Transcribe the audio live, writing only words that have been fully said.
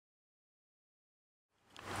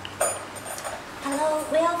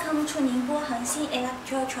Welcome to Ningbo Hengxing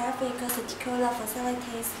Electrical Traffic Particular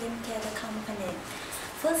Facilities Limited Company.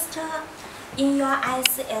 First in your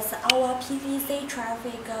eyes is our PVC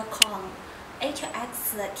Traffic Cone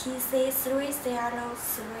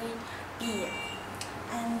HXTC303B,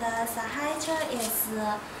 and the height is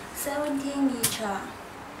 17 meter.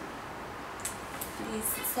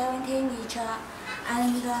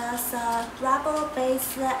 And the rubber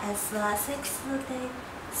base is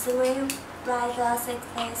 63 by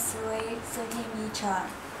 63 centimeter.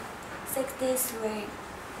 63.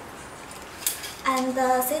 And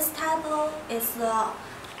this type is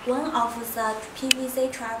one of the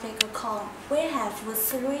PVC traffic cone. We have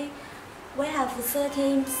 13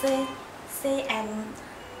 cm,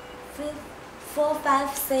 45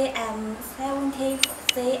 cm, 70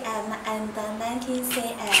 cm, and 19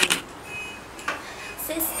 cm.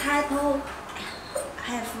 This type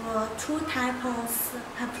have two types.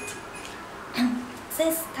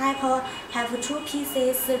 This type have two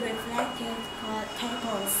pieces reflective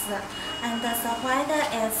tables, and the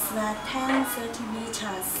width is 10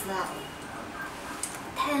 centimeters.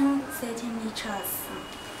 10 centimeters.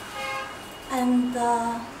 And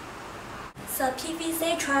the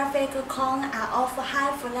PVC traffic cone are of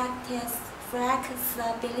high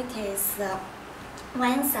flexibilities.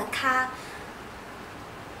 When the car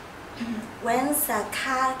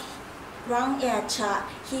runs it,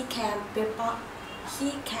 he can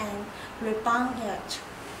rebound it.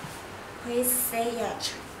 Please say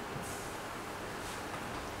it.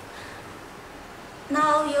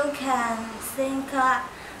 Now you can think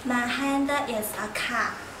my hand is a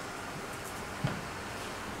car.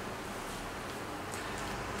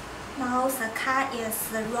 Now the car is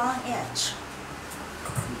run it.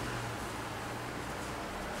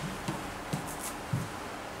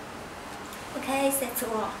 Okay, that's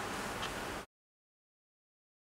all.